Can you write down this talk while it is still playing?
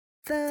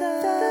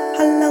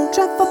Halal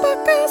Travel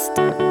Podcast.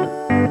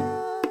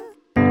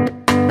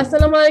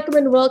 Assalamualaikum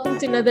and welcome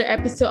to another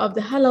episode of the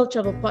Halal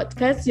Travel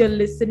Podcast. You're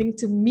listening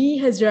to me,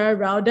 Hazra,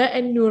 Rauda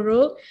and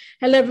Nurul.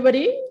 Hello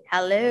everybody.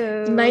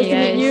 Hello. Nice to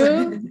meet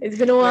you.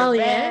 It's been a while, We're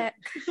yeah? back.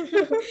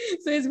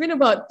 So it's been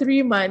about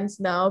 3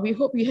 months now. We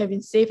hope you have been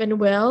safe and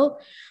well.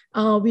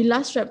 We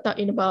last wrapped up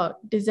in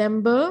about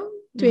December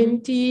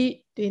 2021.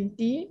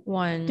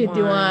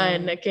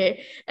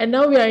 Okay. And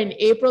now we are in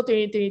April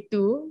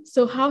 2022.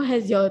 So how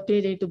has your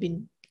 2022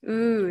 been?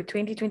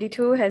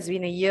 2022 has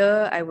been a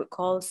year I would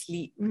call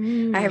sleep.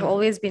 I have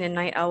always been a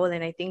night owl,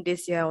 and I think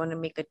this year I want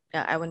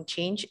to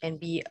change and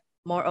be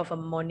more of a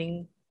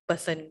morning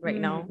person right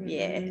now.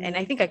 Yeah, and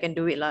I think I can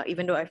do it lah.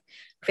 Even though I've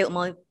failed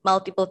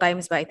multiple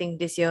times, but I think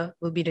this year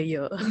will be the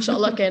year.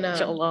 Inshallah can.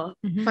 Inshallah.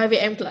 5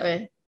 a.m. club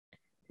eh?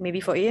 Maybe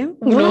 4 a.m.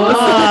 No,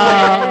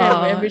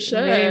 Wow, ambitious.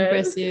 very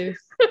impressive.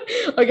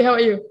 Okay, how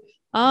about you?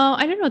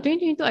 I don't know,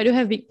 2022, I don't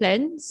have big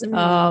plans.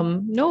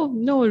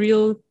 No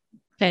real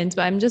plans,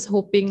 but I'm just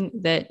hoping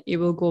that it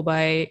will go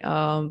by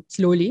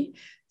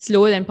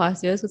slower than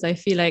past years, because I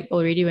feel like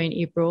already we're in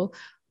April,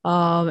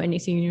 and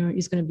next thing you know,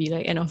 it's gonna be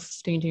like end of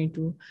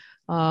 2022.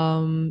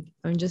 I'm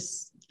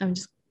just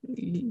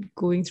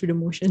going through the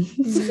motions.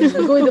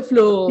 Go with the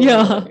flow.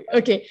 Yeah.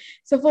 Okay.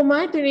 So for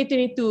my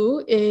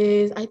 2022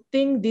 is, I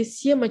think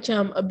this year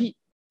macam a bit,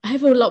 I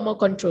have a lot more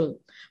control.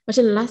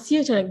 Macam last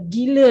year macam like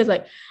gila, it's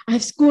like I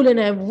have school and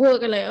I have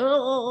work and like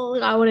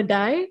I want to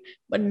die.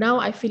 But now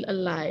I feel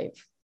alive.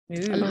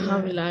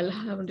 Alhamdulillah.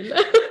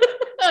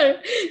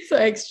 So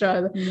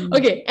extra.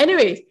 Okay,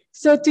 anyways,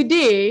 so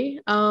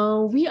today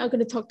we are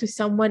going to talk to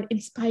someone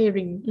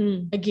inspiring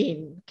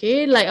again,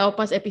 okay, like our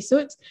past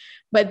episodes,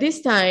 but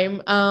this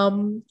time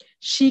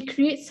she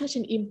creates such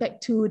an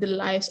impact to the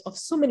lives of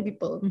so many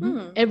people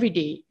every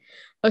day.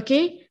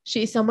 Okay,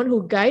 she is someone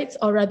who guides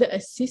or rather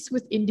assists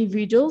with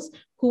individuals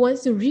who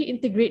wants to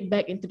reintegrate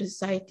back into the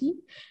society,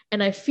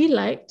 and I feel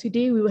like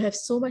today we will have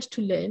so much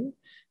to learn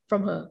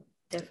from her.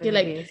 Definitely.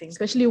 Okay, like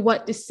especially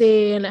what to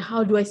say and like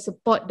how do I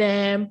support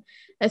them,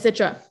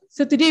 etc.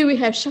 So today we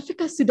have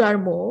Syafiqah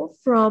Sudarmo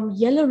from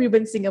Yellow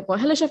Ribbon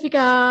Singapore. Hello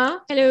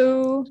Syafiqah.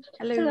 Hello.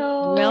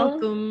 Hello.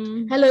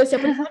 Welcome. Hello,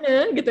 siapa di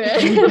sana? Gitu eh.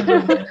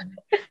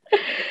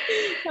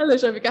 Hello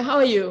Syafiqah,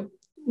 how are you?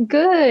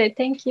 Good,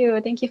 thank you.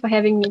 Thank you for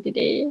having me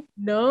today.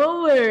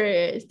 No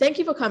worries. Thank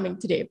you for coming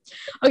today.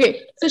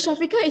 Okay, so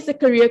Syafiqah is a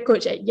career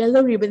coach at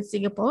Yellow Ribbon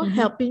Singapore,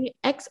 helping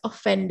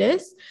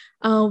ex-offenders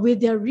with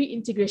their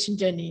reintegration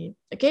journey.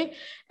 Okay,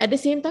 at the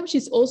same time,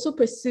 she's also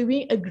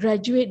pursuing a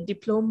graduate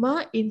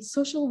diploma in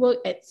social work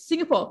at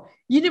Singapore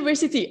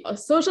University of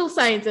Social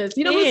Sciences.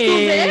 You know what school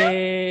there?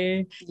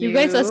 Hey, you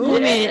guys are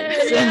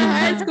schoolmates.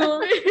 Yeah,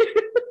 schoolmates.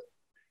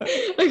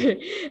 Okay.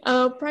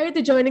 Prior to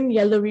joining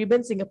Yellow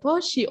Ribbon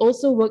Singapore, she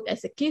also worked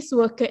as a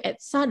caseworker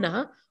at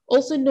SANA,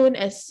 also known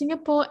as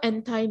Singapore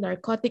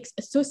Anti-Narcotics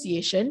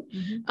Association.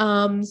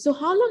 So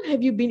how long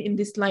have you been in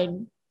this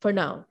line for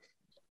now?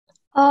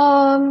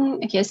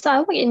 Okay, so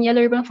I worked in Yellow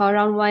Ribbon for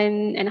around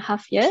 1.5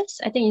 years.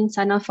 I think in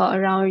Sana for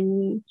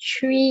around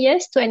 3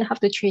 years, 2.5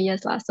 to 3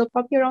 years lah. So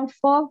probably around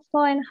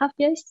 4.5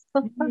 years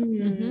so far.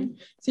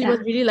 So you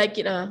must really like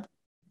it,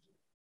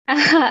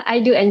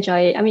 I do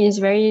enjoy it. I mean, it's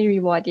very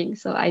rewarding,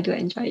 so I do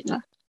enjoy it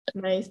lah.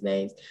 Nice.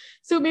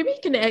 So maybe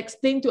you can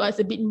explain to us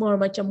a bit more,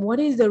 macam what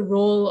is the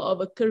role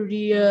of a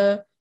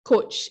career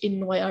coach in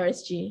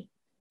YRSG?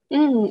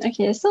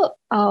 Okay, so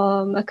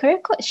a career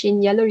coach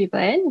in Yellow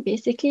Ribbon,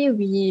 basically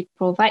we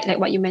provide, like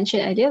what you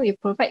mentioned earlier, we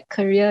provide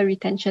career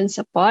retention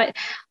support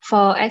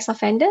for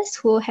ex-offenders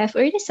who have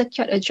already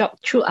secured a job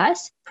through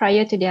us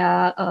prior to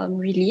their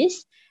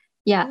release.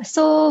 Yeah,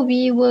 so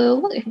we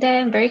will work with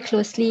them very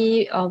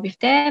closely with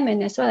them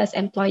and as well as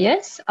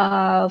employers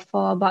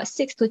for about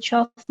 6 to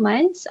 12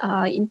 months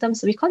in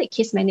terms, we call it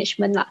case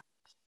management lah.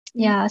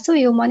 Yeah, so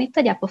we will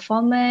monitor their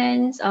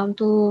performance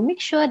to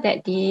make sure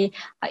that they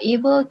are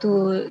able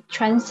to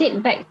transit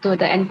back to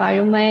the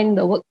environment,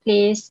 the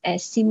workplace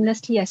as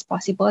seamlessly as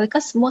possible,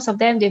 because most of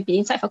them, they've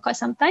been inside for quite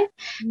some time,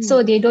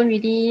 so they don't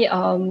really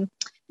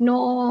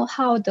know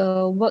how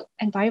the work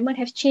environment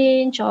has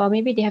changed, or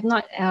maybe they have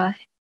not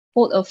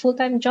hold a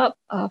full-time job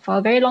for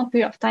a very long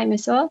period of time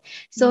as well.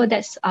 So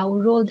that's our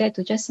role there,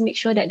 to just make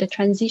sure that the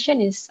transition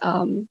is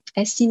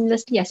as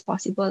seamlessly as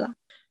possible.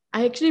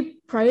 I actually,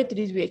 prior to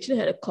this, we actually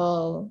had a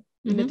call,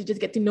 you know, to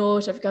just get to know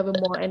Syafiqah a bit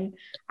more. And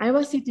I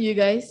must say to you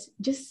guys,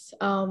 just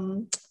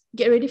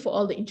get ready for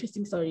all the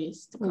interesting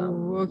stories to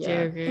come.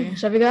 Okay.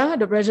 Syafiqah,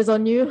 the pressure's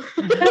on you.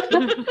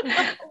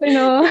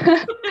 No.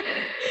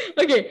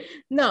 Okay,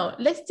 now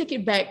let's take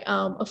it back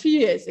a few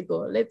years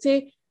ago. Let's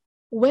say,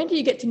 when did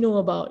you get to know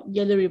about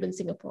Yellow Ribbon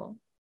Singapore?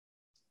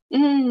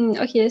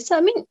 Okay, so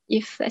I mean,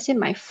 if let's say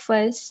my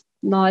first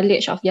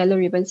knowledge of Yellow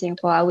Ribbon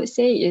Singapore, I would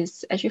say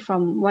is actually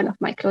from one of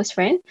my close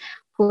friends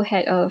who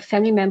had a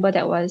family member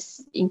that was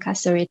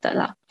incarcerated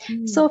lah.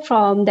 So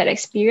from that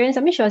experience,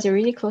 I mean, she was a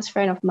really close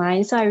friend of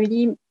mine. So I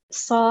really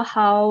saw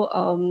how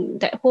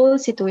that whole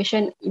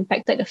situation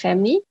impacted the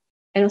family.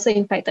 and also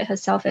impacted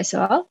herself as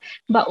well.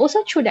 But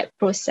also through that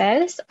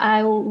process,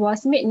 I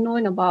was made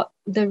known about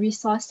the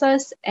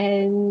resources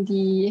and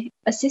the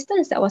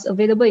assistance that was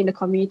available in the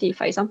community.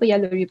 For example,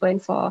 Yellow Ribbon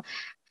for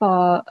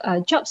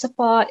job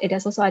support.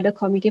 There's also other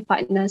community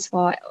partners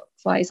for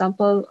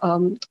example,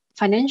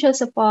 financial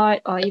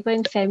support or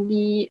even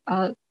family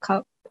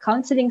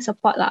counseling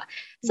support lah.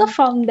 So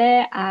from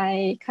there,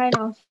 I kind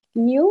of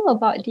knew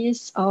about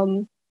these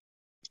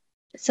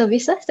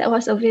services that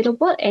was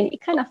available, and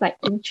it kind of like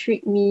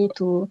intrigued me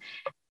to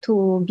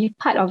be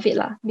part of it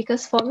lah.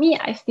 Because for me,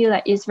 I feel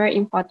like it's very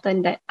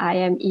important that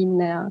I am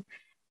in a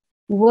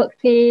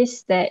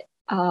workplace that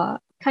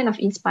kind of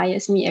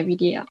inspires me every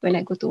day when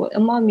I go to work, a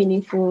more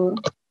meaningful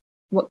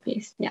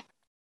workplace. Yeah.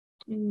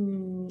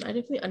 I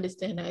definitely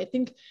understand. I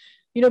think,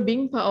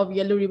 being part of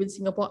Yellow Ribbon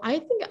Singapore, I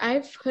think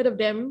I've heard of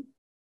them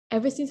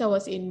ever since I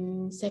was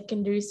in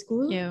secondary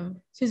school. Yeah.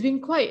 So it's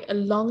been quite a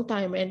long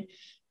time. And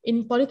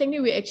in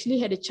Polytechnic, we actually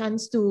had a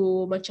chance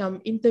to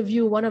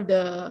interview one of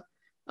the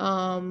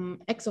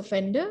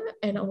ex-offender.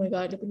 And oh my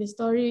God, the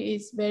story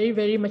is very,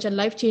 very much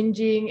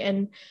life-changing.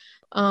 And,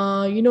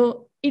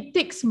 it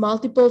takes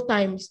multiple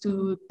times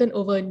to turn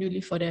over a new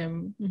leaf for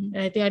them. And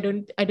I think I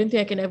don't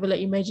think I can ever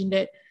imagine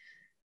that.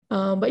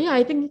 But yeah,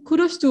 I think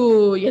kudos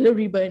to Yellow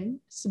Ribbon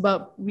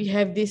sebab we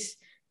have this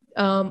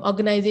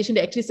organization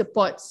that actually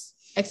supports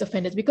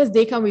ex-offenders because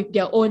they come with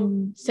their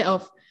own set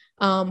of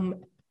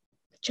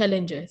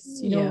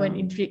challenges,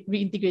 when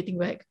reintegrating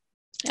back.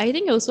 I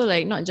think also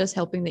not just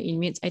helping the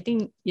inmates, I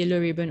think Yellow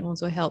Ribbon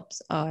also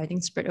helps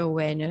spread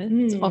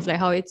awareness of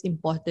how it's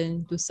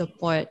important to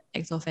support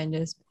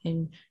ex-offenders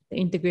in the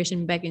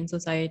integration back in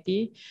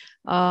society.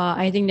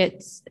 I think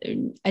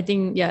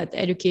the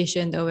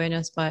education, the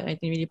awareness part, I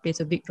think really plays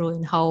a big role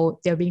in how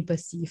they're being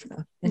perceived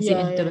as they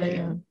enter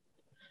back.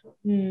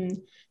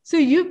 So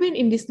you've been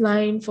in this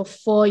line for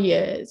 4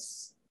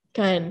 years,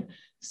 kan?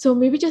 So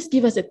maybe just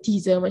give us a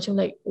teaser,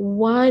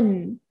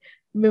 one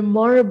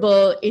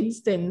memorable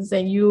instance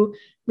and you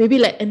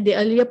maybe in the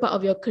earlier part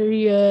of your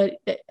career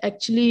that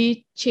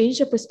actually changed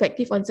your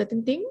perspective on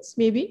certain things,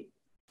 maybe?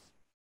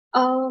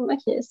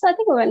 Okay, so I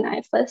think when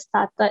I first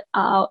started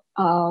out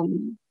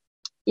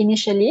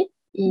initially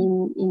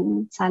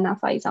in Sana,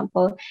 for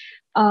example,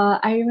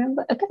 I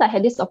remember because I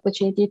had this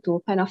opportunity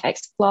to kind of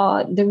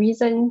explore the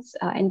reasons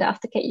and the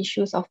aftercare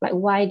issues of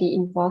why they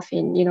involve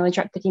in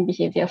drug taking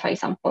behavior, for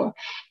example.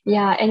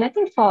 Yeah, and I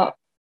think for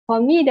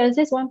me, there's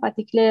this one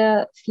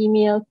particular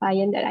female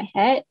client that I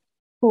had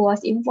who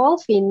was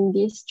involved in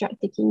this drug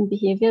taking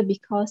behavior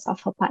because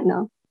of her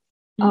partner.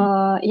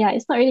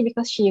 It's not really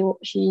because she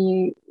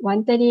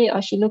wanted it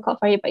or she looked out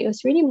for it, but it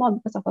was really more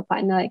because of her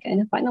partner. And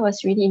her partner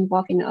was really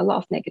involved in a lot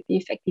of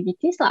negative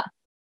activities lah.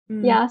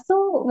 Yeah,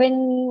 so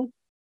even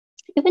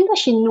though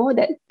she knew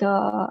that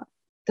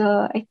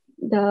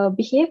the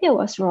behavior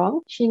was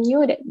wrong, she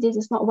knew that this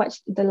is not what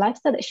the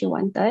lifestyle that she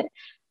wanted,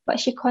 but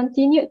she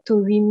continued to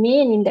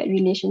remain in that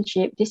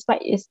relationship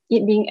despite it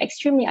being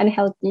extremely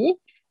unhealthy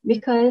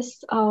because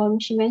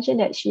she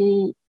mentioned that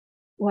she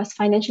was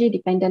financially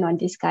dependent on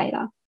this guy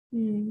lah.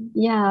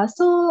 Yeah,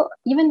 so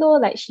even though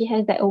she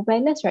has that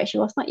awareness, right, she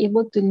was not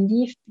able to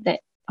leave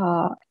that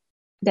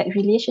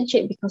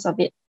relationship because of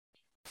it.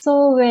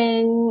 So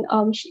when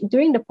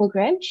during the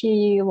program,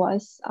 she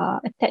was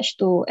attached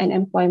to an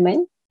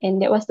employment,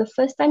 and that was the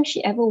first time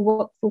she ever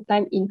worked full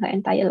time in her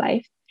entire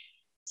life.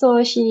 So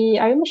I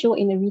remember she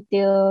worked in a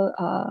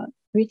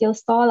retail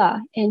store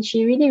lah, and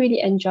she really,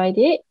 really enjoyed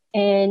it,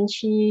 and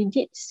she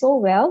did so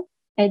well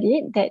at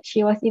it that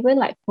she was even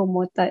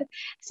promoted.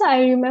 So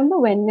I remember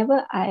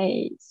whenever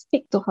I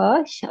speak to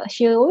her,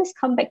 she'll always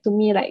come back to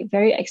me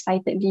very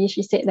excitedly.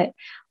 She said that,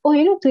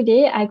 oh,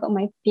 today I got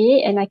my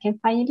pay and I can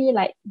finally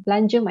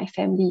belanja my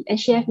family. And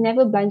she have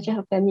never belanja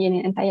her family in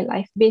her entire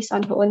life based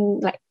on her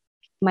own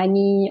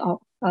money or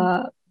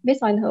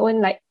based on her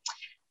own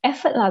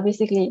effort lah,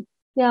 basically.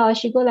 Yeah,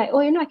 she go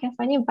I can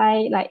finally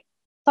buy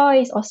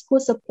toys or school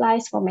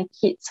supplies for my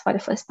kids for the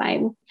first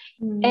time.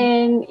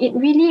 And it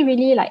really,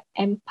 really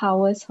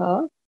empowers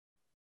her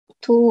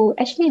to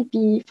actually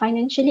be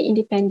financially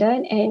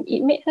independent, and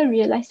it made her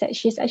realize that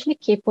she's actually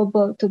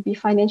capable to be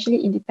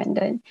financially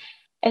independent.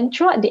 And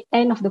throughout the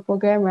end of the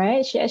program,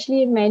 right, she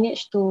actually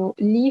managed to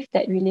leave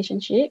that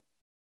relationship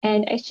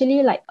and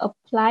actually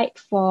applied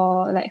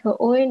for her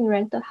own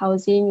rental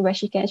housing where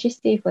she can actually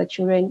stay with her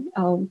children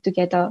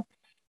together.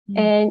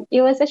 And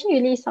it was actually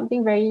really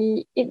something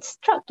it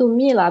struck to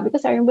me lah,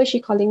 because I remember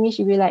she calling me,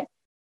 she'd be like,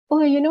 oh,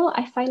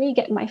 I finally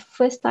get my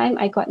first time,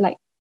 I got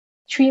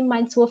 3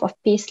 months worth of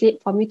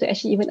payslip for me to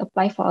actually even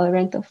apply for a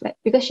rental flat,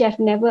 because she have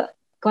never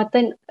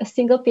gotten a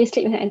single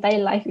payslip in her entire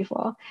life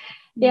before.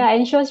 Yeah,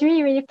 and she was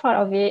really, really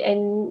proud of it.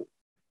 And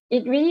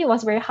it really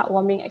was very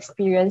heartwarming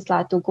experience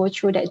lah to go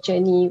through that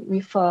journey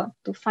with her,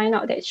 to find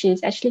out that she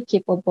is actually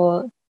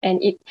capable, and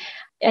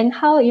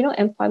how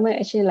employment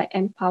actually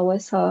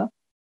empowers her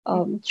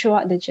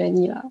throughout the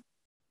journey lah.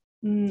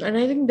 And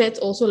I think that's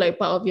also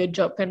part of your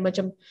job kan,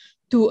 macam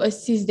to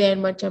assist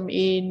them macam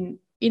in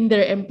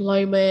their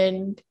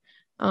employment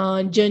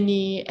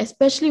journey,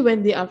 especially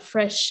when they are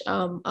fresh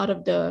out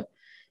of the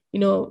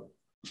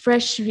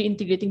fresh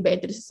reintegrating back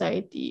into the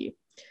society.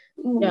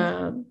 Mm.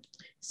 Yeah.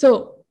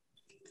 So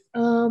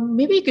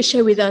maybe you could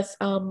share with us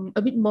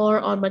a bit more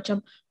on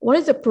macam what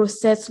is the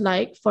process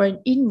like for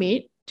an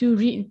inmate to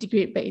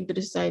reintegrate back into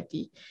the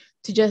society,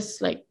 to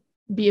just like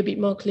be a bit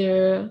more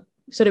clear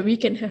so that we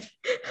can have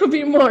a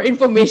bit more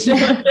information.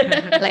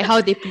 Like how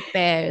they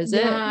prepare, is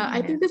it? Yeah,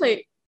 I think that's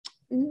like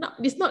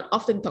it's not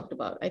often talked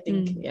about, I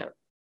think. Yeah.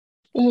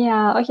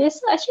 Yeah, okay. So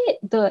actually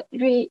the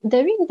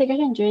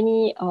reintegration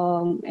journey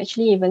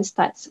actually even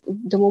starts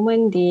the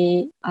moment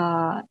they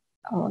are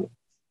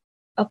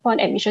upon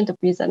admission to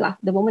prison lah,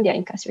 the moment they are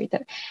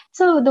incarcerated.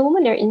 So the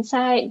moment they're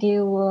inside, they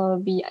will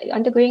be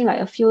undergoing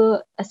like a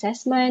few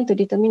assessment to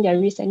determine their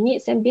risks and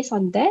needs, and based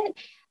on that,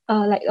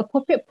 like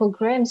appropriate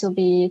programs will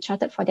be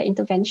charted for their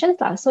interventions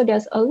lah. So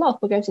there's a lot of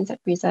programs inside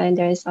prison.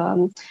 There's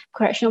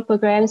correctional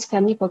programs,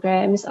 family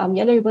programs.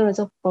 Yellow Ribbon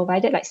also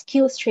provided like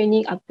skills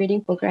training,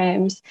 upgrading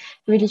programs,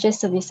 religious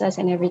services,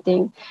 and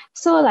everything.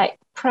 So like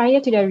prior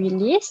to their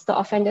release, the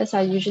offenders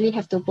are usually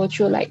have to go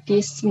through like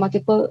these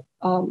multiple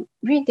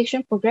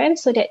reintegration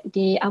programs so that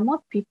they are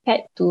more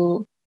prepared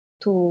to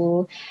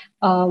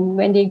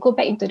when they go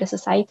back into the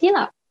society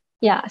lah.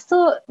 Yeah,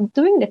 so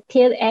during the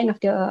tail end of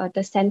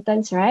the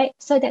sentence, right?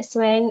 So that's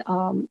when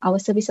our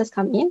services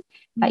come in.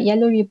 Like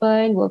Yellow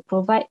Ribbon will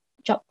provide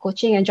job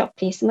coaching and job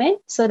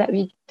placement so that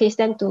we place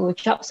them to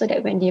jobs so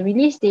that when they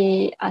release,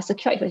 they are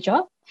secured with a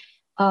job.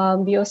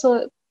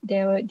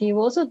 They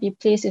will also be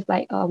placed with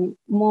like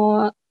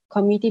more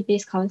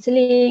community-based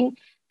counseling.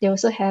 They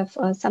also have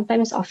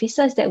sometimes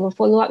officers that will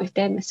follow up with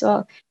them as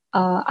well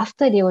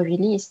after they were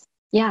released.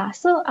 Yeah,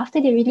 so after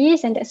they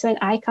release, and that's when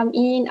I come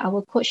in, I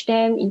will coach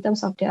them in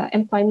terms of their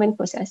employment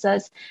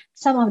processes.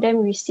 Some of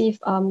them receive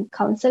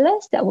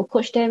counselors that will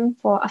coach them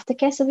for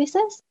aftercare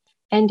services.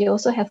 And they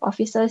also have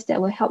officers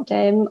that will help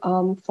them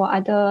for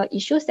other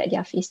issues that they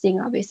are facing,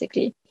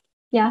 basically.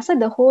 Yeah, so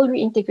the whole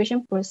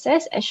reintegration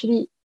process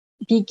actually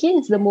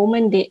begins the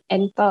moment they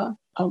enter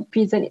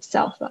prison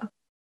itself.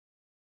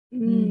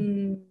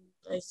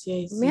 I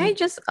see. May I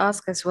just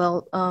ask as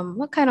well,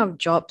 what kind of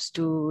jobs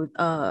do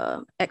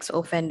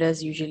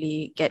ex-offenders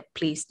usually get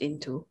placed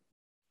into?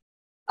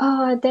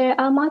 There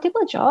are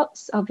multiple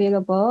jobs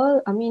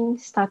available. I mean,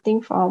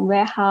 starting from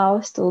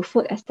warehouse to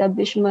food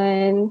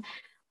establishment,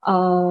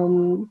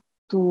 to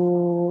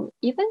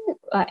even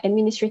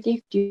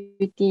administrative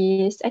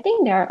duties. I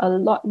think there are a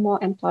lot more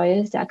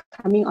employers that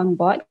are coming on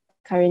board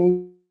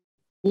currently.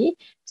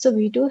 So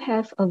we do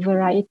have a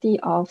variety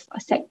of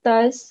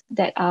sectors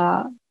that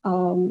are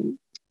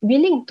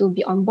willing to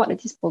be on board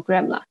with this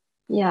program lah.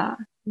 Yeah.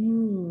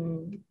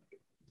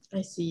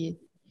 I see.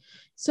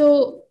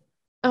 So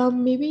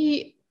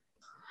maybe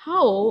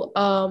how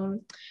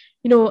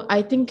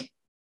I think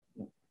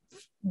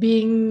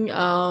being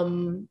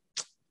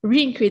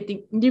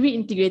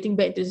reintegrating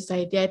back to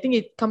society, I think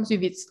it comes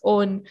with its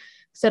own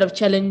set of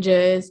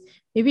challenges.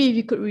 Maybe if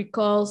you could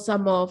recall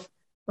some of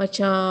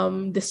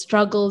the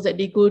struggles that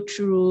they go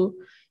through,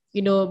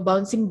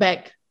 bouncing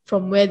back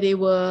from where they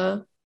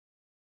were.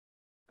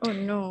 Oh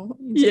no.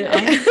 Yeah.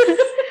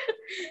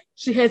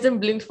 She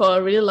hasn't blinked for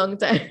a really long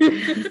time.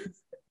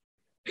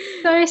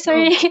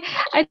 Sorry.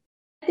 I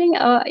think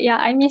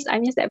I missed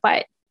that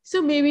part.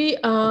 So maybe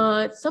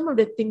some of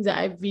the things that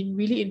I've been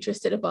really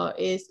interested about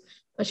is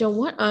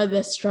what are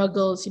the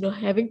struggles,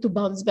 having to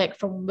bounce back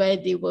from where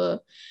they were,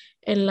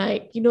 and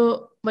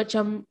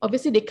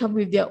obviously they come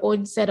with their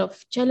own set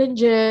of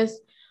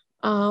challenges.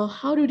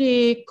 How do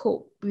they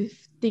cope with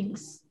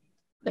things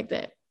like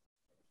that?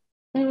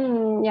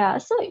 Yeah,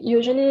 so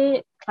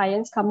usually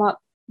clients come out,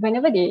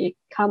 whenever they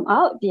come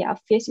out, they are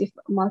faced with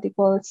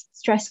multiple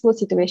stressful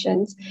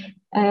situations.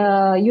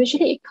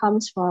 Usually it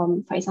comes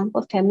from, for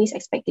example, families'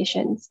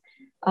 expectations,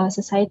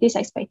 society's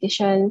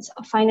expectations,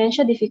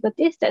 financial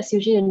difficulties. That's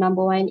usually the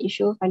number one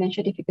issue,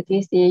 financial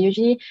difficulties. They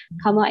usually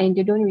come out and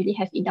they don't really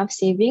have enough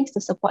savings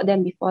to support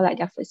them before like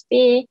their first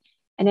pay.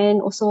 And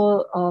then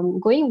also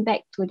going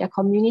back to their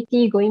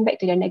community, going back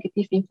to their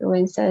negative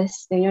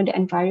influences, the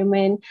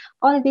environment,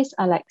 all of these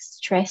are like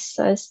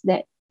stresses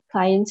that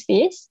clients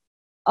face.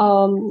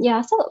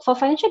 So for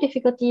financial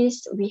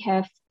difficulties, we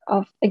have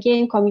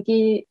again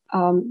community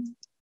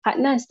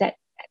partners that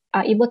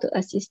are able to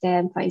assist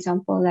them. For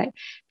example, like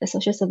the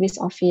social service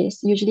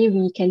office. Usually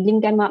we can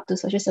link them up to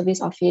social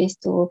service office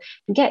to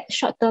get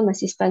short-term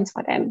assistance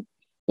for them.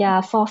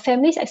 Yeah, for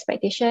families'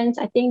 expectations,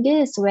 I think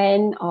this is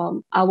when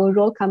our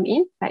role come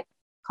in, like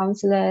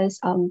counselors,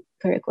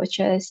 career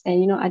coaches,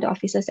 and other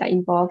officers that are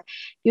involved.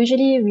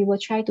 Usually, we will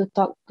try to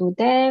talk to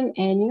them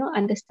and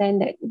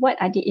understand that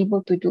what are they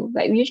able to do.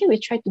 Like usually, we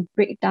try to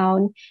break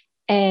down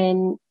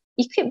and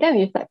equip them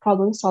with like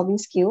problem-solving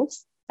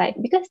skills. Like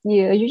because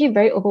they're usually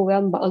very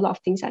overwhelmed by a lot of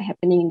things that are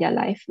happening in their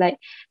life. Like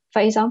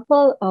for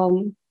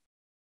example,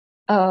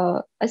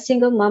 a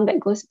single mom that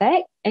goes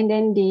back, and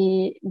then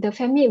the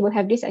family will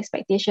have these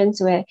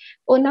expectations where,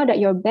 oh, now that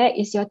you're back,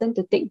 it's your turn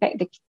to take back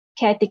the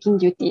caretaking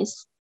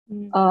duties.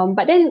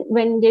 But then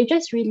when they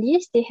just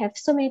released, they have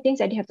so many things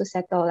that they have to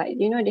settle. Like,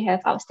 they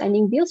have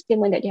outstanding bills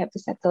payment that they have to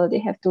settle. They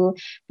have to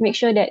make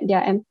sure that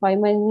their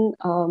employment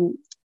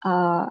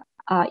are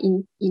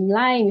in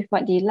line with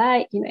what they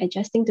like,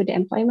 adjusting to the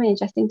employment,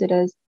 adjusting to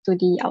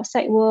the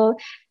outside world.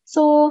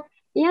 So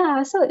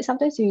yeah, so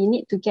sometimes we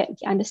need to get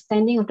the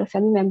understanding of the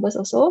family members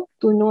also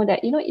to know that,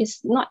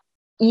 it's not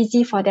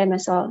easy for them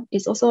as well.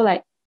 It's also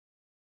like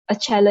a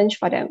challenge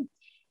for them.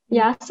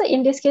 Yeah, so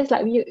in this case,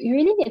 like you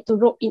really need to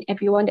rope in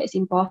everyone that's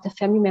involved, the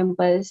family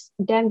members,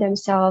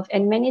 themselves,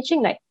 and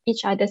managing like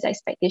each other's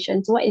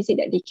expectations. What is it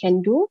that they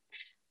can do?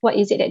 What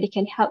is it that they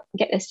can help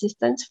get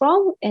assistance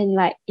from? And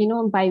like,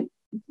 by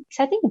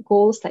setting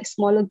goals, like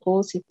smaller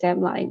goals with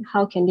them, like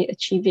how can they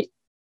achieve it?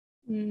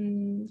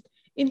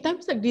 In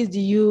times like this, do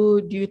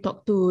you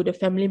talk to the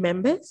family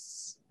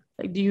members?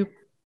 Like,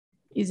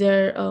 is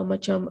there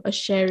a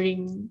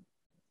sharing?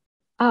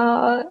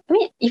 I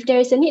mean, if there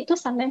is a need to,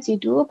 sometimes you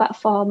do, but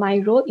for my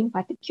role in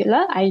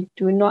particular, I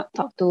do not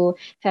talk to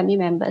family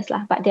members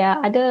lah. But there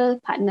are other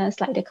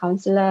partners like the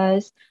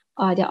counselors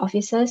or their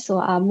officers who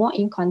are more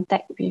in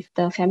contact with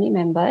the family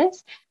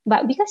members.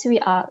 But because we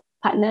are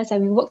partners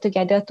and we work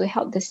together to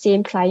help the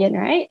same client,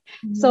 right?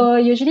 So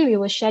usually we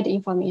will share the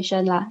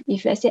information lah.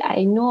 If let's say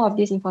I know of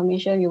this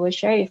information, we will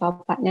share it with our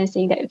partners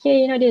saying that,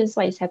 okay, this is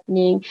what is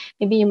happening.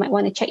 Maybe you might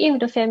want to check in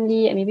with the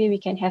family and maybe we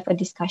can have a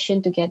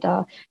discussion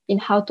together in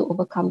how to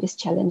overcome these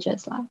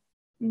challenges lah.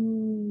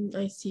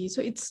 I see.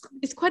 So it's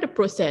quite a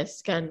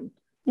process, can?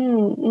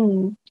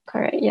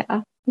 Correct,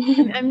 yeah.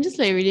 I'm just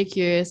like really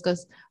curious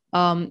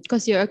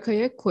because you're a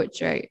career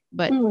coach, right?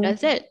 But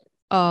does it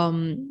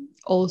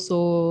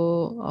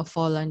also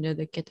fall under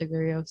the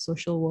category of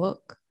social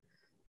work,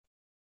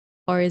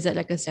 or is it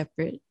like a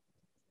separate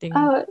thing?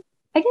 I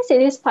guess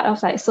it is part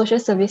of like social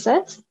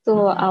services to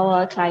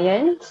our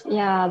clients.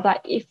 Yeah,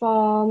 but if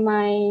for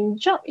my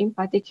job in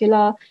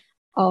particular,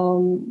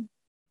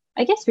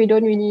 I guess we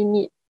don't really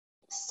need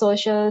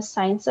social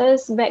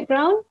sciences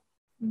background.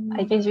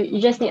 I guess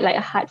you just need like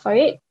a heart for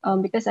it.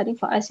 Because I think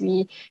for us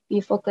we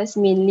focus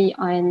mainly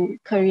on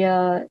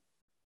career,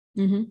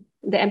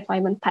 the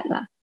employment part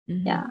lah.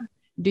 Yeah.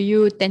 Do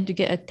you tend to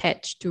get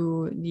attached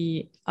to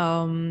the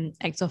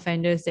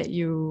ex-offenders that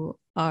you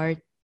are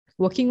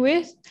working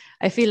with?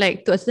 I feel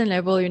like to a certain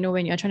level,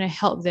 when you're trying to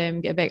help them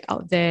get back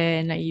out there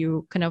and like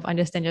you kind of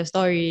understand their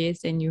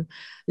stories and you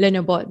learn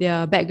about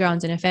their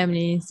backgrounds and their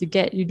families, you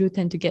do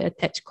tend to get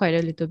attached quite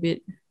a little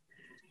bit.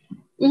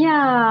 Yeah,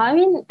 I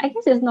mean, I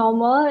guess it's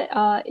normal.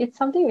 It's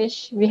something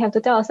which we have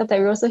to tell ourselves that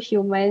we're also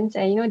humans,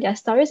 and their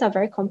stories are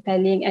very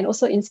compelling and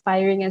also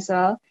inspiring as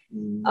well.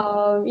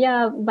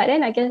 Yeah, but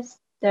then I guess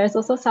there's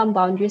also some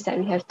boundaries that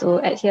we have to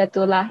adhere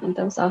to lah in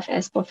terms of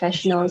as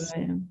professionals.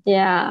 Sure,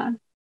 yeah.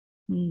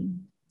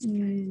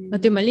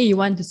 Ultimately, you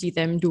want to see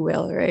them do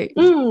well, right?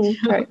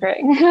 Correct.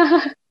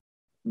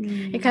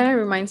 It kind of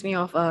reminds me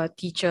of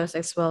teachers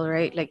as well,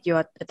 right? Like you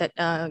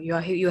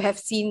have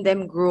seen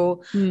them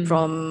grow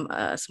from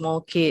a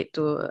small kid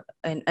to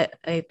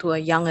a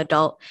young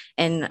adult,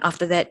 and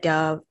after that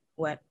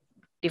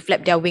they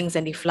flap their wings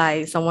and they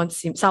fly. Somewhat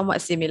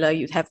similar.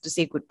 You have to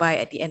say goodbye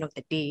at the end of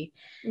the day,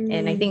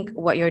 and I think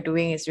what you're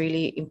doing is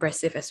really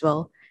impressive as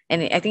well.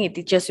 And I think it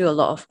teaches you a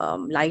lot of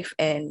life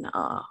and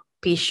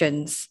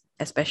patience,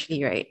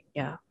 especially, right?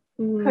 Yeah.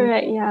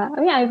 Correct, yeah. I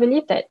mean, I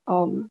believe that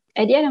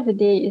at the end of the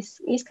day,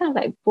 it's kind of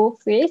like both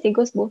ways. It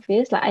goes both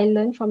ways. Like I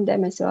learn from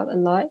them as well a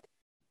lot.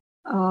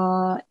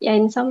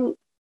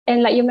 And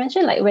like you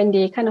mentioned, like when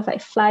they kind of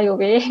like fly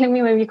away. I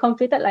mean, when we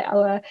completed like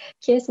our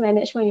case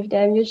management with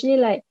them, usually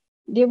like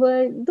they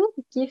will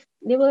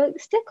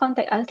still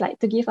contact us like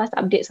to give us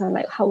updates on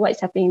like what is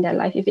happening in their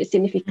life if it's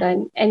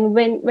significant. And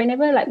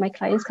whenever like my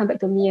clients come back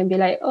to me and be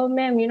like, oh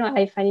ma'am,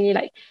 I finally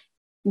like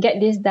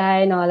get this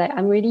done, or like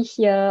I'm really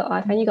here, or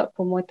I finally got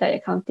promoted at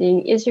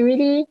accounting. It's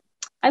really,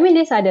 I mean,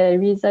 these are the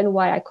reason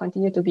why I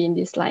continue to be in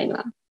this line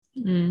lah.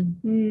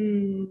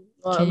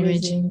 Wow, Can you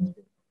imagine?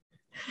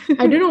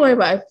 I don't know why,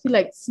 but I feel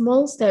like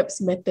small steps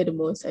matter the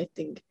most, I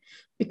think.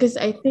 Because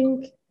I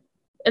think,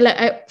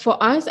 for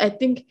us, I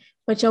think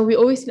we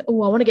always, I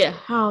want to get a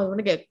house, I want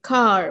to get a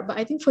car. But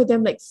I think for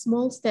them, like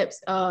small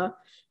steps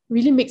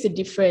really makes a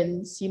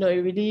difference. It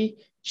really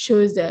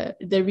shows their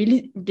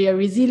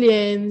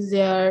resilience,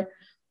 their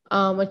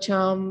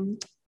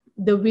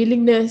the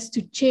willingness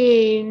to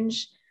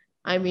change.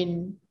 I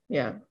mean,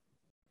 yeah,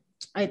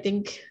 I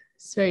think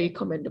it's very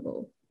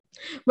commendable.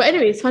 But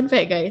anyways, fun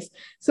fact, guys.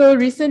 So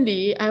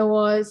recently,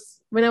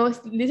 when I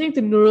was listening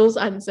to Nurul's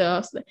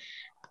answer,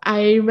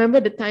 I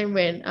remember the time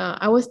when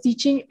I was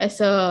teaching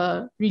as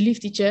a relief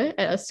teacher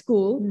at a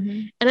school,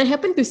 and I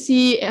happened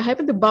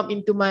to bump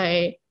into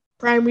my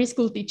primary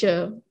school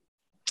teacher.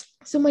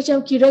 So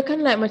kira kan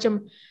like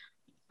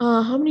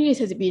how many years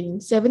has it been?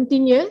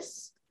 17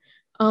 years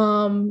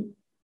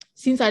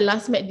since I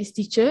last met this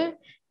teacher.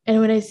 And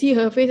when I see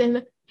her face, I'm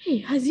like,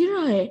 hey,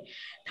 Hazira,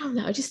 Now I'm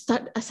like, I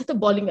started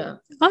bawling.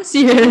 Oh,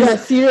 serious? Yeah,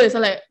 serious.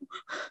 I'm like,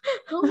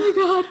 oh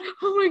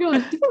my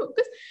god.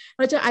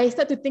 Because I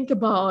start to think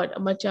about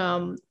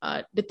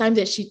the times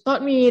that she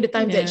taught me, the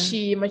times that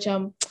she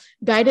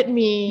guided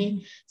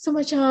me. So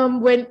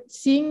macam when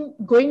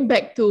going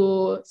back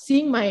to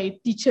seeing my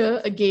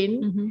teacher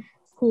again,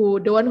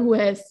 the one who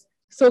has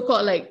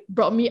so-called like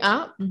brought me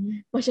up,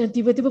 macam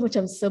tiba-tiba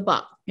macam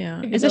sebab.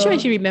 Yeah, You especially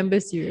when know. she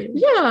remembers you.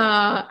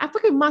 Yeah, I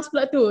pakai mask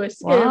pula tu.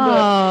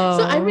 Wow.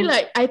 So I mean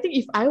like, I think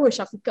if I were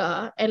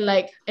Syafiqah and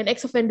like an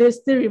ex-offender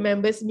still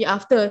remembers me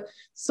after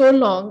so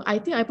long,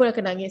 I think I pun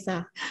akan nangis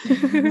lah.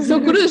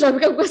 So kudu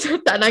Syafiqah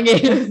bukan tak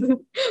nangis.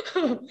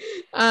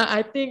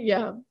 I think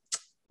yeah.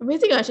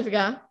 Amazing lah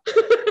Syafiqah.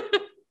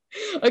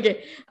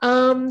 Okay.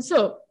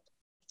 So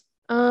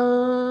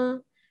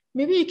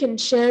maybe you can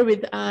share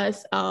with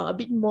us a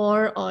bit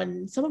more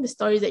on some of the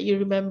stories that you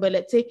remember.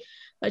 Let's say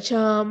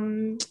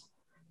macam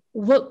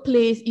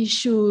workplace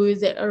issues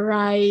that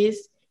arise,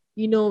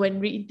 when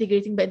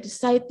reintegrating back to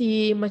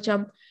society,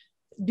 macam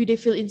do they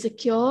feel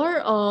insecure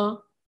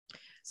or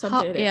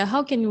something like that?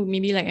 How can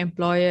maybe like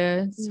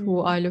employers who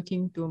are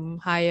looking to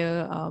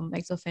hire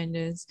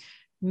ex-offenders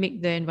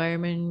make the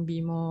environment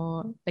be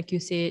more, like you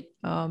said,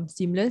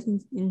 seamless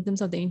in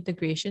terms of the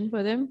integration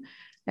for them?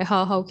 Like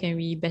how can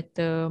we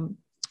better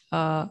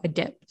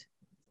adapt?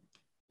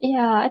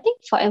 Yeah, I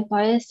think for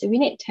employers, we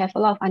need to have a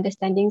lot of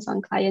understandings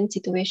on client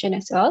situation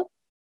as well.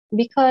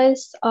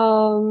 Because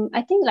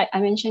I think like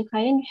I mentioned,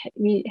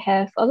 we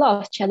have a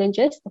lot of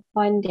challenges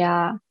upon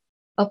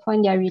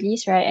their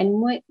release, right?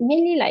 And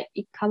mainly like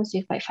it comes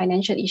with like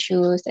financial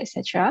issues,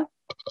 etc.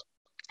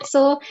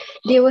 So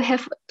they will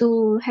have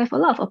to have a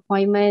lot of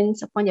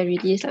appointments upon their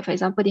release. Like for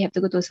example, they have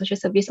to go to a social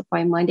service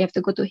appointment, they have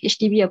to go to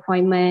HDB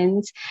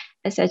appointments,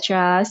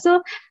 etc.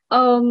 So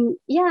so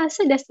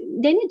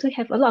they need to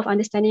have a lot of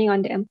understanding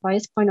on the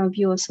employer's point of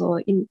view also,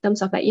 in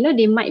terms of like,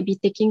 they might be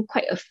taking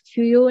quite a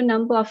few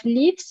number of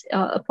leaves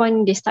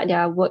upon they start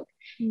their work.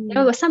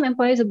 But some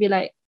employers will be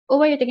like, oh,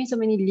 why are you taking so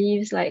many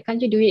leaves? Like,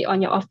 can't you do it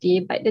on your off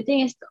day? But the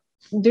thing is,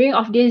 during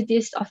off days,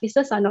 these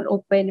offices are not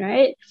open,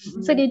 right?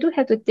 So they do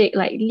have to take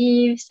like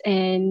leaves,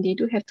 and they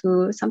do have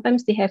to,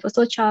 sometimes they have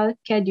also child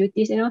care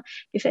duties,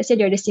 if let's say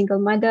they're the single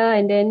mother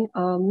and then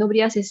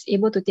nobody else is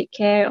able to take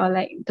care, or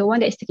like the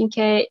one that is taking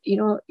care,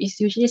 is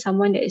usually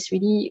someone that is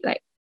really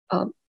like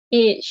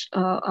aged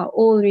or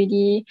old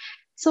already.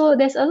 So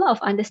there's a lot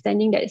of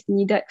understanding that is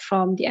needed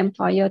from the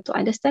employer to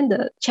understand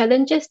the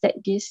challenges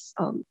that these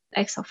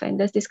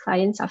ex-offenders, these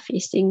clients are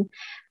facing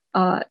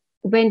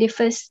when they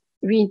first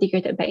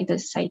reintegrated back into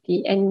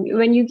society. And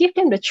when you give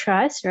them the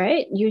trust,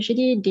 right,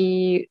 usually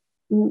they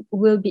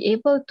will be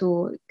able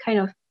to kind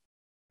of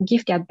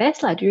give their best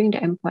during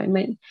their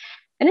employment.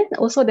 And then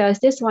also there was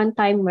this one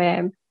time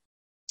where,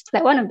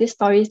 like one of these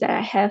stories that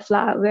I have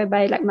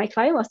whereby like my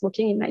client was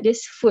working in like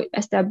this food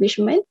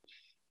establishment.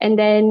 And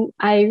then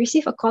I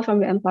received a call from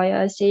the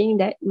employer saying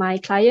that my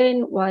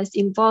client was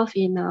involved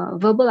in a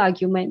verbal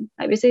argument.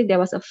 Like basically there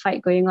was a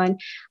fight going on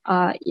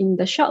in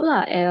the shop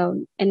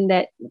and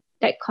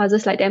that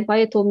causes, like the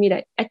employer told me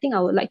that I think I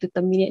would like to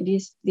terminate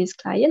this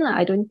client.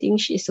 I don't think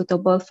she's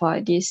suitable for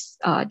this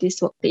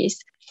workplace.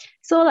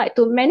 So like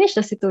to manage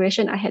the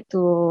situation, I had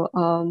to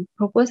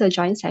propose a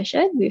joint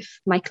session with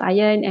my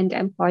client and the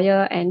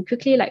employer, and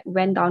quickly like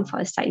went down for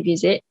a site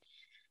visit.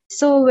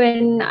 So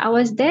when I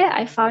was there,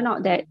 I found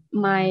out that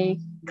my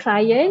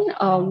client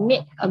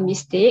made a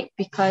mistake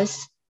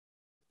because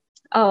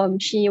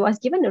she was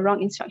given the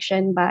wrong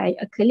instruction by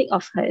a colleague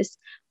of hers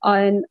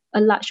on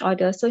a large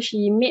order. So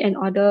she made an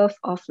order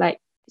of like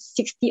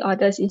 60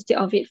 orders instead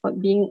of it for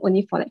being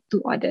only for like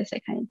 2 orders,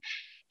 that kind.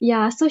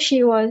 Yeah, so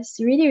she was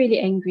really, really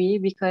angry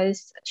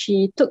because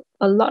she took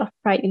a lot of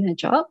pride in her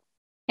job.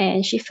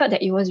 And she felt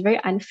that it was very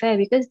unfair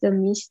because the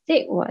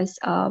mistake was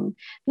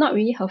not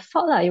really her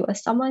fault. It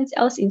was someone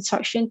else's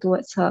instruction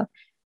towards her.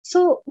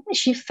 So what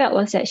she felt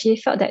was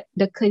that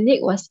the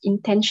colleague was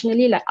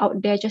intentionally like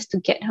out there just to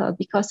get her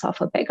because of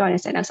her background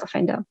as an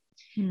ex-offender.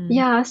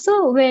 Yeah,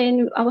 so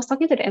when I was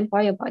talking to the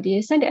employer about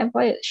this, and the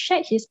employer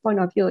shared his point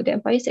of view, the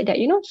employer said that,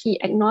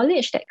 he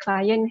acknowledged that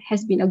client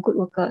has been a good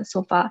worker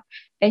so far.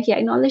 And he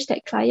acknowledged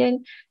that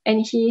client, and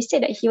he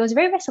said that he was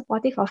very, very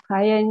supportive of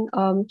client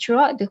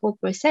throughout the whole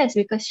process,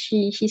 because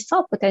he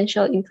saw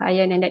potential in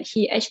client, and that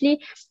he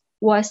actually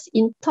was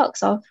in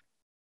talks of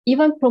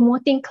even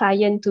promoting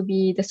client to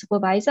be the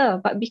supervisor.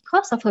 But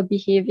because of her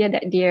behavior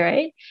that day,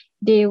 right,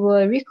 they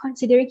were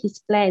reconsidering his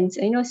plans,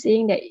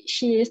 saying that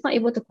she is not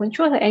able to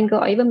control her anger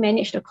or even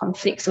manage the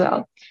conflicts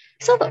well.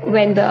 So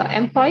when the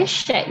employee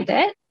shared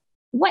that,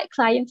 what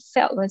client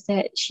felt was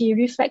that she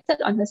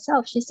reflected on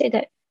herself. She said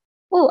that,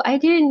 oh, I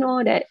didn't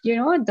know that,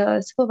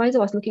 the supervisor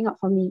was looking out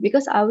for me,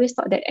 because I always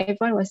thought that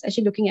everyone was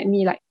actually looking at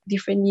me like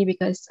differently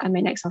because I'm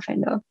an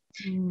ex-offender.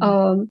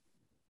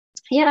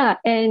 Yeah,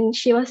 and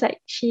she was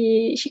like,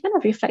 she kind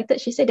of reflected.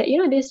 She said that,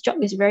 this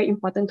job is very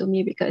important to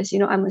me because,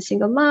 I'm a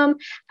single mom.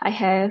 I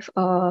have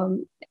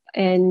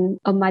and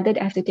a mother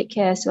that I have to take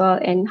care as well,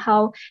 and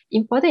how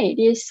important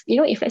it is,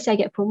 if let's say I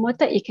get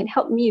promoted, it can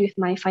help me with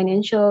my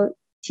financial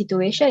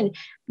situation.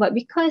 But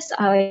because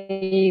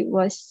I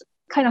was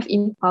kind of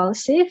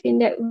impulsive in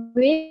that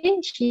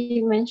way,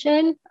 she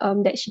mentioned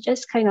that she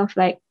just kind of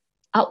like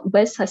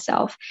outburst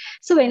herself.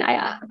 So when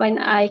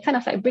I kind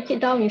of like break it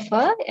down with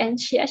her, and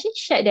she actually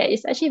shared that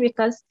it's actually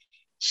because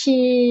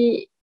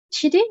she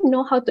didn't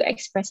know how to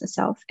express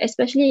herself,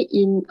 especially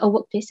in a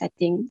workplace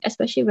setting,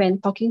 especially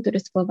when talking to the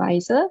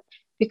supervisor,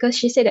 because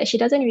she said that she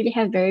doesn't really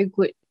have very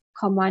good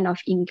command of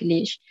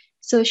English.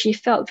 So she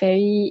felt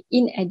very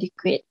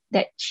inadequate,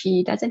 that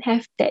she doesn't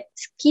have that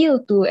skill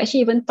to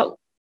actually even talk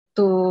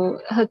to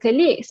her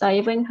colleagues or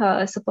even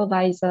her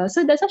supervisor.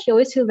 So that's why she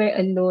always feel very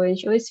alone.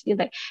 She always feel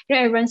like,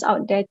 everyone's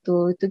out there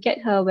to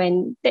get her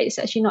when that is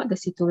actually not the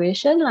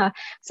situation lah.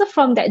 So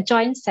from that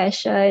joint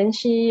session,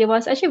 she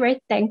was actually very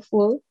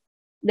thankful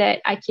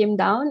that I came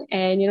down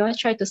and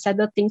tried to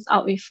settle things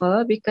out with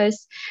her,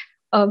 because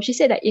she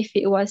said that if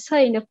it was her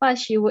in the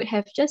past, she would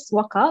have just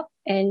walked up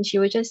and she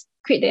would just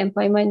quit the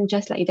employment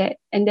just like that.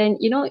 And then,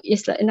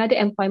 it's like another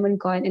employment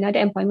gone, another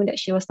employment that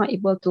she was not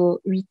able to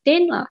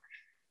retain lah.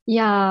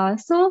 Yeah.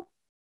 So,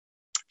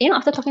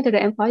 after talking to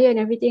the employer and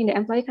everything, the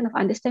employer kind of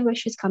understand where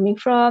she's coming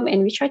from,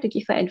 and we try to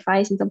give her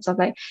advice in terms of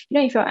like,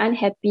 if you're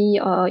unhappy,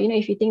 or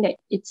if you think that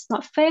it's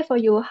not fair for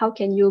you, how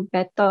can you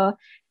better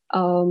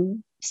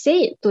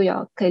say it to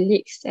your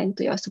colleagues and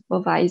to your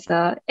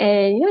supervisor.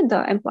 And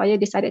the employer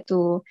decided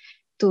to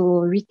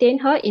retain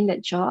her in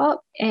that job,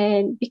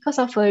 and because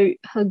of her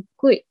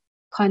good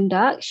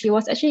conduct, she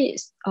was actually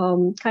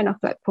kind of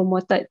like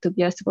promoted to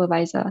be a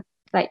supervisor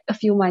like a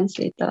few months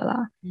later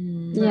lah.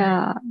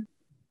 Yeah.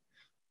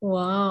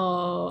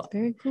 Wow.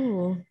 Very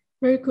cool.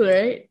 Very cool,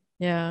 right?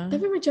 Yeah.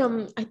 Tapi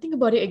macam, I think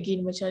about it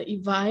again, macam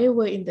if I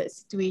were in that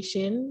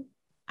situation,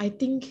 I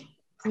think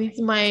with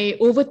my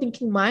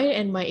overthinking mind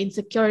and my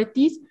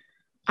insecurities,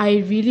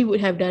 I really would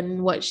have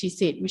done what she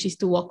said, which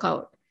is to walk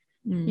out,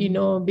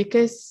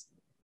 because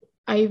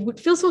I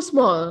would feel so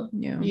small,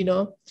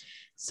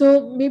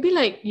 So maybe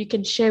like you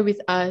can share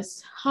with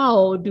us,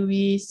 how do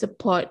we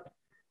support,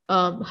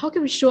 how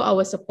can we show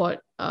our support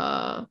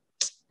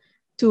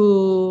to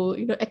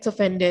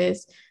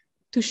ex-offenders,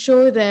 to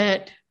show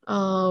that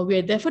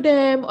we're there for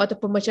them, or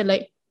ataupun macam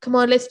like, come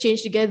on, let's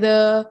change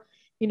together.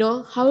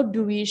 How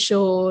do we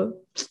show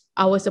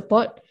our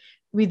support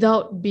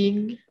without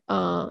being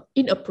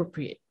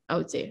inappropriate, I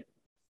would say.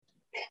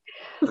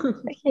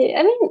 Okay,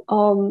 I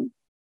mean,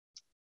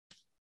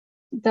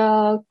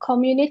 the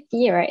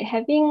community, right?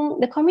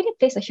 The community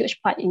plays a huge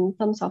part in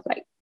terms of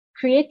like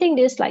creating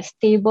this like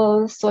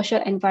stable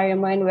social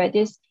environment where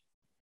this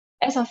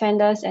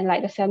ex-offenders and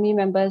like the family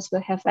members will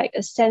have like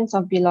a sense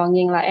of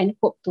belonging like, and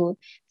hope to.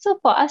 So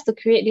for us to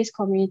create this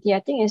community, I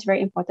think it's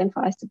very important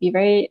for us to be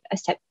very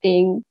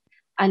accepting,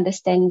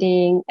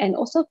 understanding, and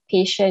also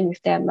patient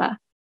with them lah.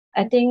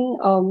 I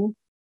think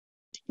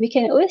we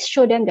can always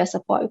show them their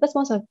support, because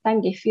most of the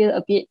time they feel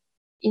a bit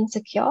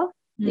insecure.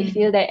 They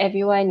feel that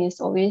everyone is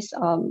always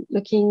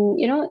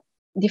looking,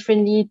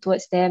 differently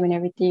towards them and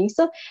everything.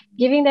 So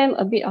giving them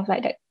a bit of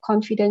like that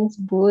confidence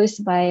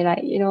boost by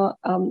like,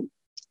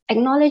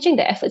 acknowledging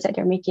the efforts that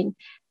they're making.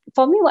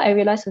 For me, what I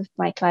realized with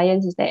my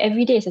clients is that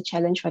every day is a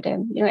challenge for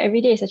them.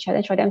 Every day is a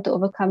challenge for them to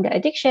overcome their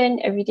addiction.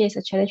 Every day is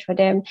a challenge for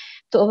them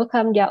to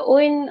overcome their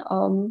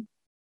own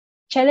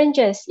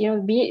challenges,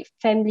 be it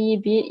family,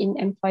 be it in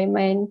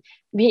employment,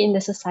 be it in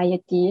the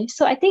society.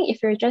 So I think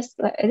if you're just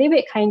like a little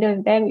bit kinder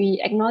with them, we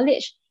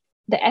acknowledge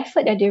the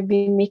effort that they've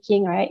been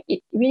making, right?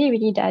 It really,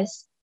 really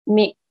does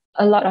make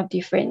a lot of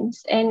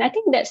difference. And I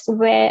think that's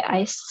where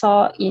I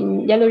saw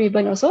in Yellow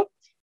Ribbon also,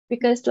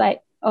 because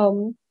like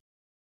for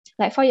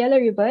Yellow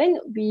Ribbon,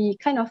 we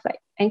kind of like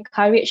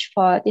encourage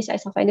for these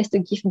ex-offenders to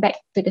give back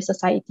to the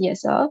society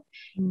as well.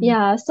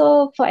 Yeah.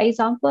 So for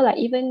example, like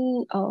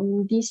even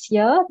this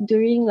year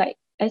during like,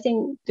 I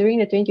think during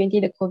the 2020,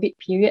 the COVID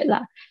period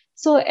lah.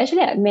 So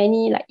actually like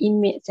many like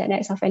inmates and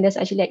ex-offenders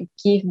actually like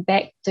give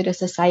back to the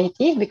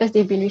society, because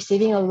they've been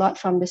receiving a lot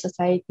from the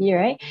society,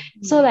 right?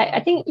 So like I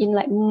think in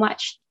like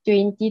March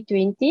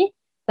 2020,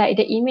 like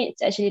the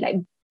inmates actually like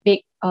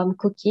bake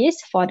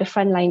cookies for the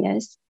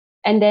frontliners.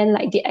 And then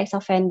like the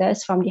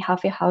ex-offenders from the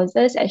halfway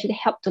houses actually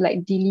help to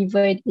like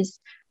deliver these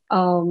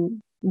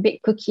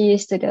baked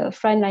cookies to the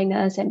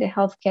frontliners and the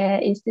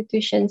healthcare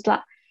institutions lah.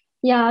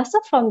 Yeah,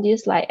 so from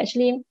this like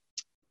actually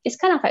it's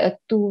kind of like a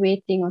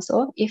two-way thing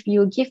also. If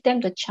you give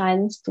them the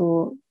chance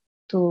to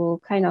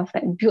kind of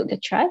like build the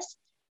trust,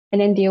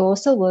 and then they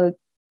also will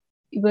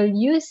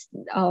use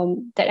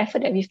that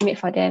effort that we've made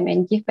for them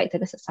and give back to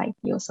the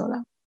society also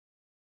lah.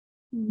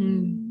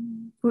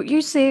 Would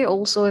you say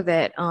also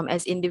that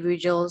as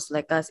individuals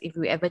like us, if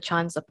we ever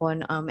chance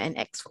upon an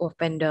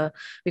ex-offender,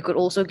 we could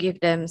also give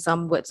them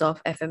some words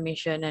of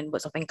affirmation and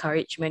words of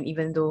encouragement,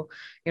 even though,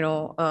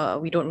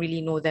 we don't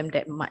really know them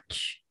that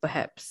much,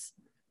 perhaps?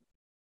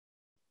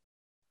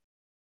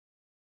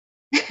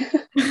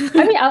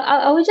 I mean,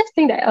 I would just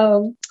think that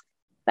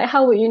like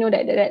how would you know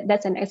that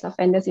that's an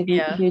ex-offender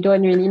if you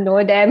don't really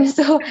know them?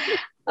 So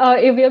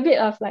it'll be a bit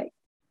of like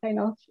kind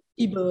of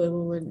evil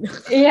moment.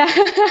 Yeah.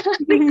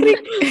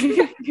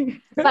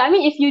 But I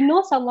mean, if you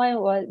know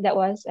someone that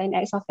was an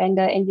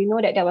ex-offender and you know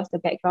that was the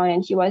background,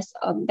 and he was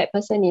that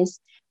person is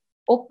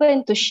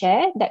open to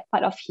share that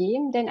part of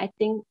him, then I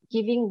think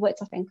giving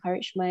words of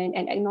encouragement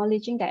and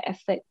acknowledging that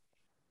effort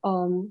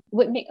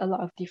would make a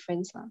lot of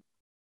difference lah.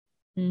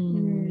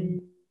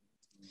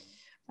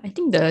 I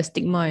think the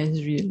stigma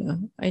is real.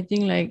 I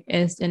think like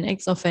as an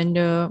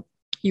ex-offender,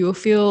 you will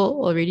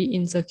feel already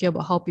insecure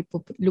about how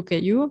people look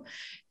at you,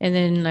 and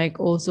then like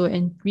also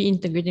and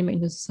reintegrating back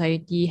into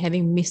society,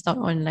 having missed out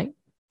on like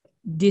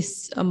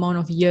this amount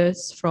of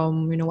years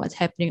from what's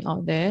happening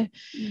out there.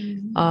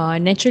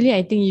 Naturally,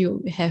 I think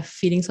you have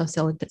feelings of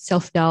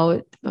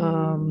self-doubt,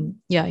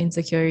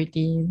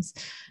 insecurities.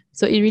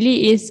 So it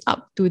really is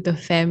up to the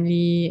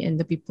family and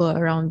the people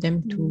around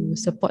them to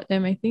support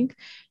them, I think.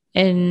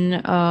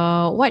 And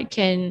what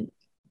can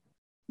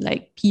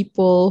like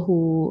people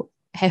who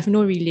have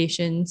no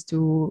relations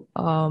to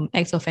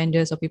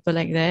ex-offenders or people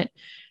like that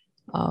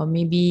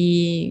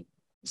maybe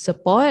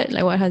support,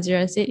 like what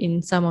Hazira said,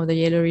 in some of the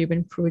Yellow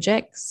Ribbon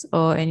projects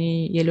or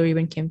any Yellow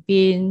Ribbon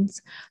campaigns?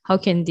 How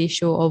can they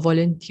show or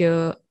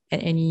volunteer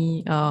at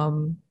any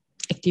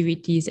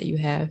activities that you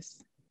have?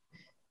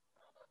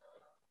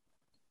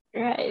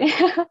 Right.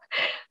 Okay,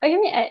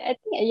 I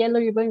think at Yellow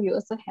Ribbon we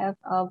also have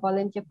a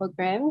volunteer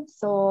program.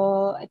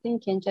 So I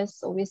think you can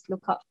just always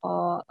look out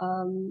for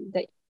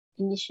the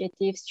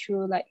initiatives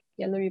through like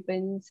Yellow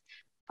Ribbon's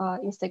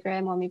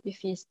Instagram or maybe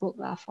Facebook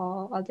lah,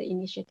 for all the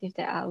initiatives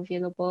that are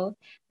available.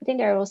 I think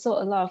there are also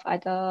a lot of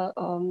other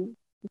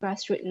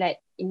grassroots-led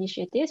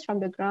initiatives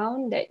from the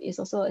ground that is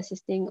also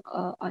assisting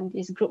on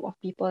this group of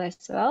people as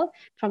well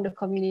from the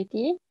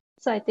community.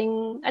 So I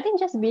think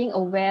just being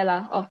aware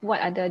lah of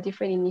what are the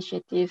different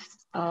initiatives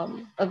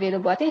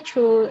available. I think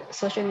through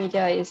social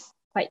media is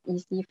quite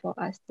easy for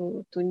us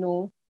to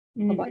know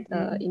about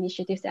the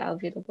initiatives that are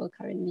available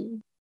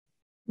currently.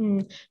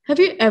 Have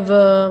you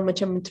ever,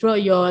 macam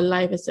throughout your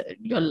life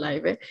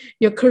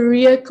your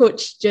career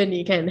coach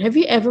journey, have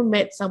you ever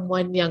met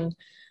someone yang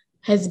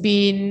has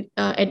been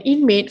an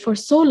inmate for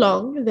so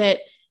long that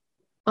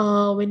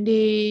when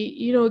they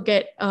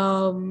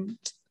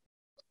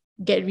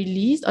get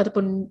released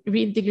ataupun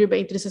reintegrate back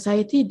into the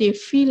society, they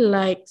feel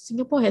like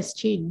Singapore has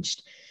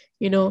changed?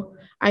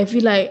 I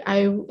feel like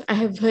I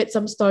have heard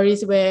some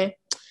stories where,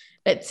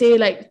 let's say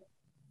like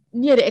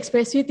near the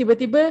expressway,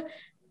 tiba-tiba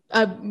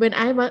when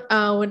I am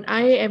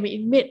an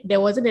inmate, there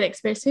wasn't an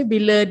expressway.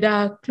 Bila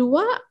dah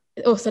keluar,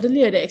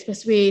 suddenly ada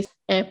expressway,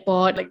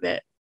 airport, like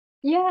that.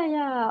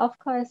 Yeah, of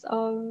course.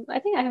 I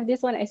think I have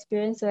this one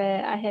experience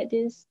where I had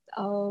this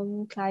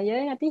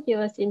client. I think he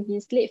was in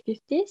his late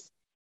 50s.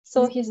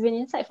 So he's been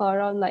inside for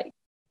around like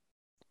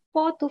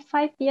 4 to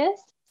 5 years.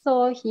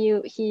 So he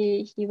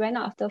went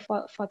out after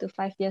 4 to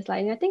 5 years.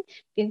 Like, and I think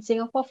in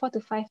Singapore, 4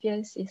 to 5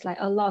 years is like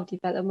a lot of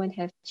development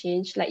have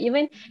changed. Like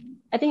even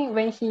I think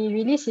when he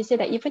released, he said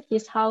that even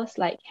his house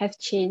like have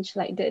changed,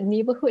 like the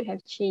neighborhood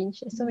have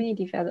changed. There's so many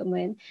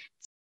development.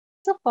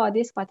 So for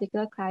this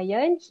particular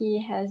client,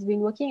 he has been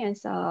working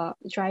as a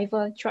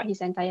driver throughout his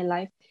entire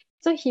life.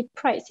 So he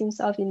prides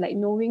himself in like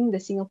knowing the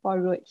Singapore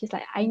road. He's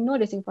like, I know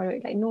the Singapore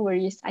road, like no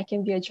worries, I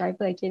can be a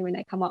driver again when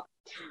I come out.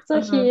 So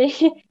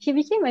he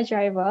became a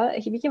driver,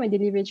 he became a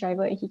delivery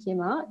driver and he came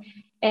out.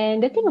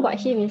 And the thing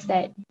about him is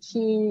that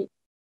he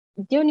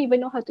don't even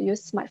know how to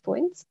use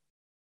smartphones.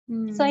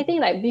 So I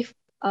think like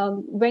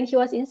when he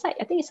was inside,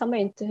 I think it's somewhere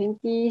in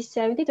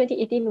 2017,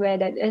 2018, where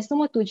there's no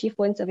more 2G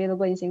phones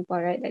available in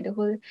Singapore, right? Like the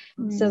whole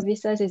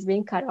services is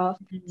being cut off.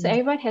 So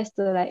everyone has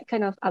to like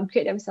kind of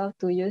upgrade themselves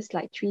to use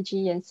like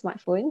 3G and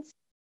smartphones.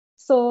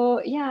 So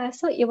yeah,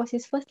 so it was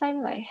his first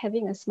time like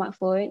having a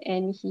smartphone,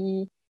 and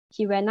he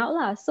went out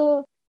lah.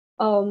 So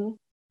on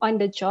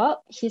the job,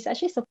 he's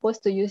actually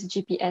supposed to use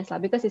GPS lah,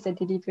 because it's a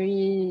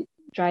delivery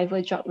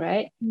driver job,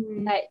 right?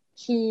 Like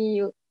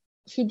he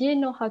didn't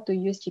know how to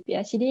use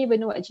GPS. He didn't even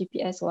know what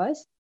GPS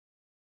was.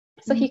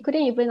 So he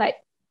couldn't even like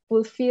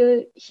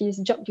fulfill his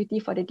job duty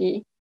for the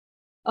day.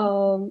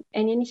 And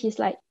then he's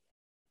like,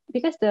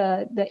 because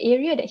the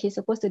area that he's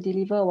supposed to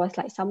deliver was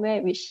like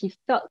somewhere which he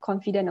felt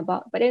confident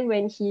about. But then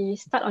when he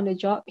start on the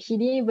job, he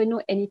didn't even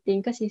know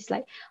anything, because he's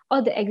like,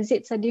 all the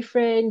exits are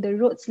different, the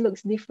roads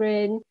looks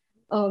different.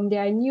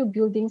 There are new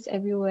buildings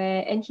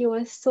everywhere. And he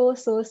was so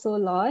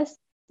lost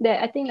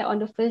that I think like on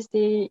the first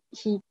day,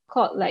 he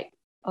called like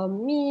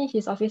me,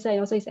 his officer, and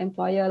also his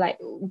employer, like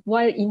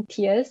while in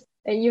tears.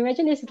 And you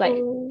imagine this, like,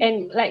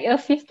 and like a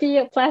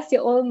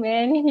 50-plus-year-old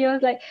man, he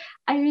was like,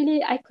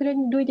 I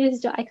couldn't do this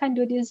job. I can't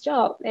do this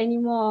job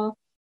anymore.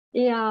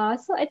 Yeah,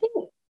 so I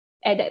think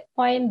at that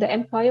point, the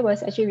employer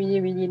was actually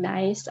really, really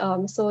nice.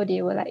 So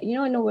they were like,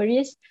 no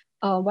worries.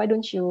 Why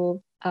don't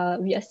you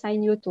we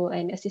assign you to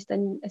an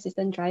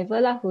assistant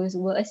driver lah, who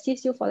will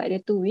assist you for like the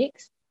 2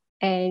 weeks.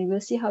 And we'll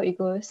see how it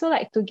goes. So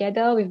like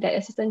together with that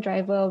assistant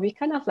driver, we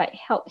kind of like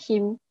helped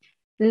him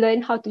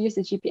learn how to use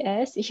the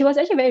GPS. He was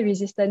actually very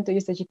resistant to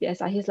use the GPS.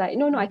 He's like,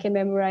 no, I can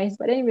memorize.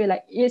 But then we're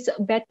like, it's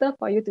better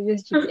for you to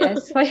use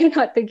GPS for you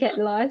not to get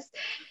lost.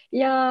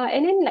 Yeah,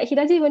 and then like he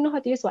doesn't even know how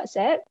to use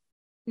WhatsApp.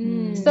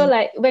 So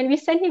like when we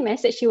send him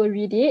message, he will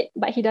read it,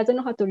 but he doesn't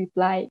know how to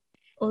reply.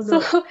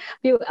 So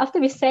after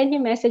we send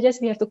him messages,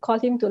 we have to call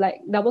him to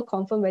like double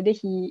confirm whether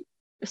he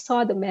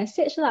saw the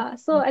message lah.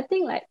 So I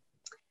think like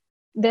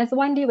there's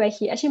one day where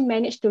he actually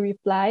managed to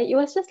reply. It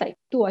was just like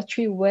 2 or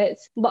 3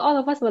 words, but all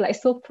of us were like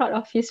so proud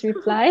of his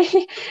reply.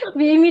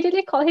 We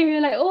immediately called him. We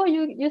were like, "Oh,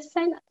 you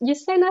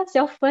sent us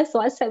your first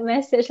WhatsApp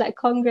message. Like,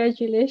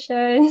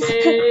 congratulations!"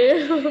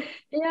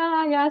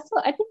 Yeah. So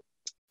I think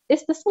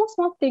it's the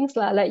small things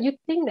lah. Like, you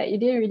think that you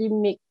didn't really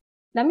make.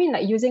 I mean,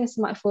 like, using a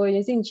smartphone,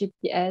 using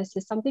GPS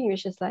is something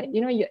which is like,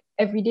 you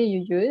every day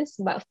you use,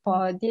 but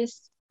for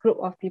this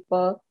group of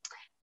people,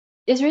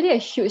 it's really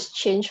a huge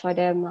change for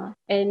them.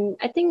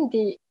 And I think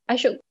I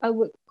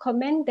would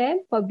commend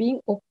them for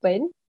being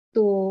open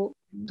to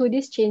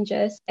these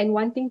changes and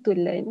wanting to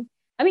learn.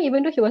 I mean,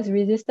 even though he was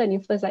resistant in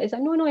first, like, it's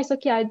like, no, it's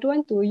okay. I don't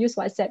want to use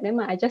WhatsApp. Never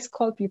mind, I just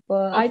call people.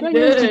 I don't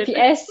use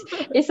GPS.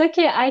 It's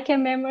okay. I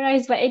can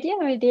memorize. But at the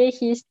end of the day,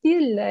 he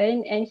still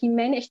learned and he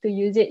managed to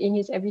use it in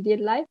his everyday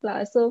life.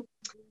 So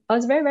I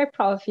was very, very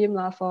proud of him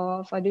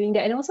for doing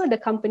that. And also the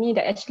company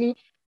that actually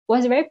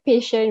was very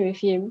patient with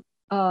him,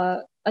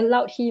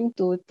 allowed him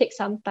to take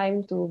some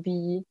time to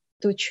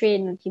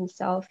train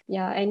himself.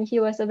 Yeah, and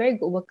he was a very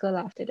good worker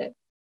after that.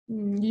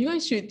 You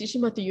guys should teach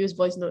him how to use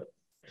voice note.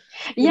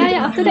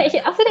 Yeah. After that,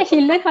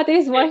 he learned how to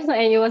use voice note,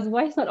 and it was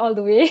voice note all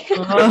the way.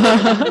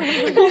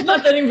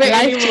 Not turning back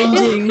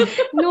Life-changing.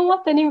 No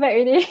more turning back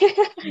already.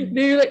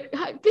 They like,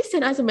 please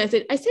send us a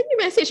message. I sent you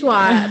a message,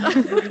 what?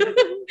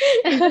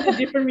 It's a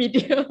different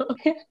medium.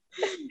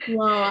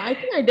 Wow, I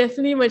think I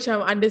definitely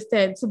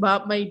understand.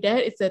 Sebab my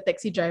dad is a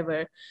taxi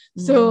driver.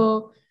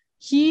 So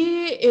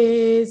he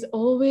is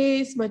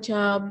always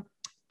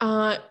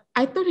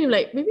I told him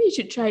like maybe you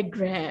should try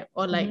Grab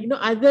or like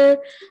other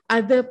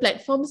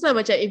platforms lah.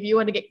 Macam if you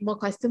want to get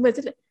more customers,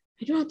 it's like,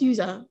 I don't know how to use.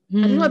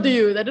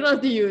 I don't know how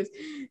to use.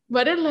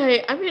 But then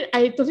like I mean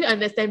I totally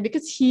understand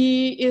because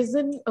he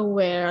isn't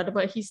aware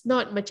about. He's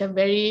not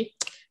very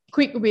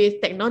quick with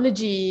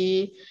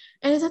technology.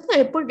 And sometimes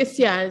I pun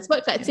kesian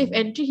sebab kat safe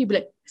entry he be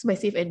like, it's my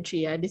safe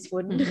entry this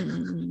phone.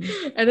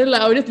 And then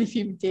like I would just leave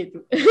him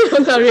too.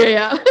 Sorry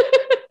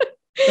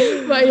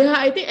But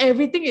yeah, I think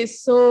everything is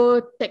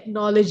so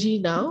technology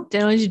now.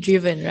 Technology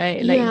driven,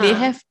 right? Like they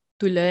have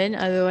to learn,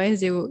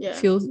 otherwise they will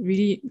feel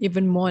really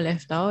even more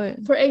left out.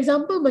 For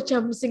example,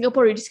 macam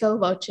Singapore Rediscover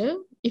voucher.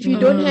 If you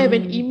don't have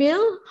an email,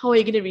 how are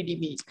you gonna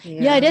redeem it?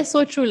 Yeah, that's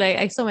so true. Like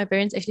I saw my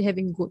parents actually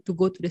having to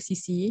go to the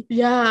CC.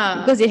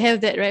 Yeah. Because they have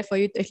that right for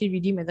you to actually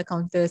redeem at the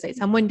counters. Like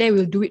someone there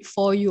will do it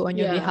for you on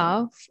your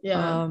behalf.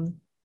 So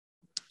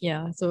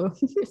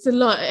it's a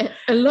lot.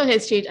 A lot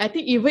has changed. I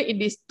think even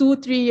in these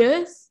 2-3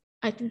 years,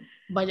 I think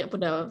banyak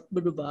pun dah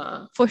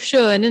berubah. For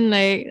sure. And then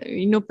like,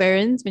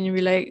 parents, when you be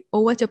like,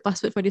 oh, what's your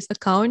password for this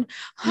account?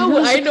 How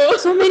would I know?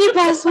 So many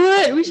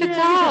passwords. Which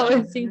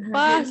account?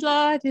 SingPass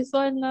lah, this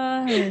one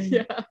lah.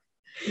 Yeah.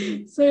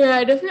 So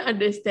I definitely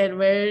understand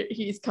where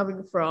he is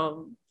coming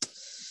from.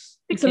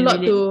 Takes a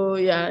lot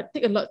to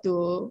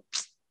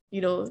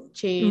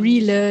change.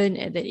 Relearn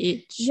at that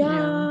age.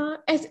 Yeah.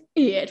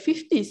 At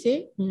 50,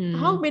 say,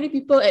 how many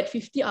people at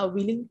 50 are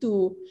willing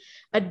to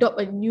adopt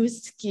a new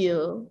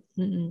skill?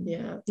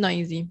 Yeah. Not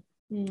easy.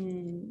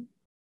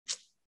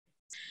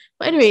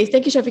 But anyways,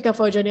 thank you, Syafiqah,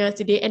 for joining us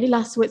today. Any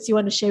last words you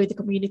want to share with the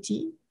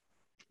community?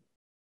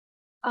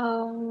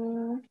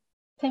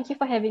 Thank you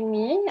for having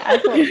me.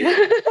 I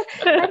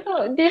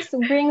hope this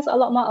brings a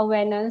lot more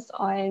awareness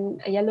on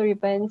Yellow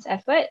Ribbon's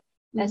effort,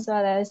 as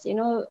well as,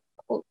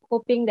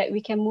 hoping that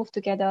we can move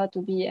together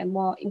to be a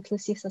more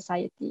inclusive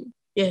society.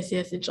 Yes,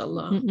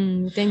 inshallah.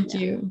 Thank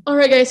you. All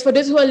right, guys, for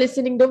those who are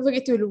listening, don't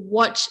forget to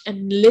watch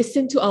and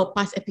listen to our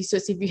past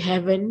episodes if you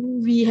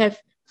haven't. We have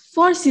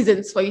 4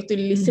 seasons for you to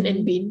listen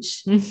and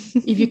binge,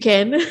 if you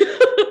can.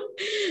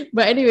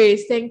 But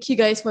anyways, thank you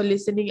guys for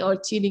listening or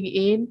tuning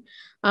in.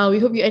 We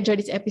hope you enjoyed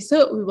this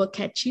episode. We will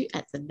catch you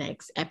at the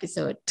next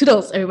episode.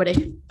 Toodles,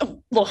 everybody.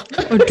 Whoa.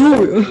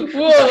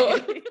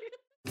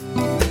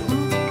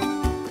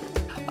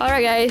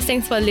 Alright guys,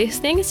 thanks for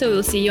listening. So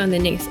we'll see you on the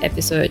next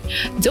episode.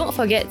 Don't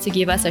forget to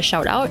give us a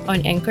shout out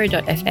on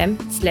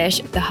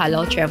anchor.fm/The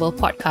Halal Travel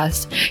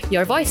Podcast.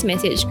 Your voice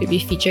message could be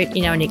featured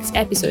in our next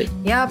episode.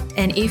 Yep,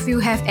 and if you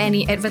have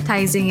any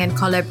advertising and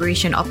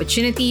collaboration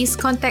opportunities,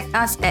 contact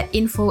us at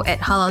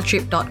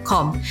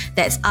info@halaltrip.com.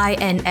 That's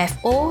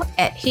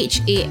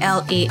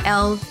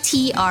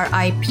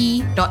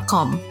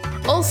info@halaltrip.com.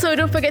 Also,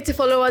 don't forget to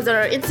follow us on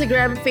our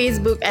Instagram,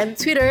 Facebook, and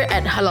Twitter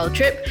at Halal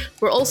Trip.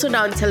 We're also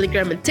now on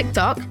Telegram and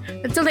TikTok.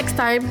 Until next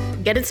time,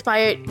 get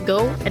inspired,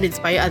 go and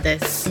inspire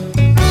others.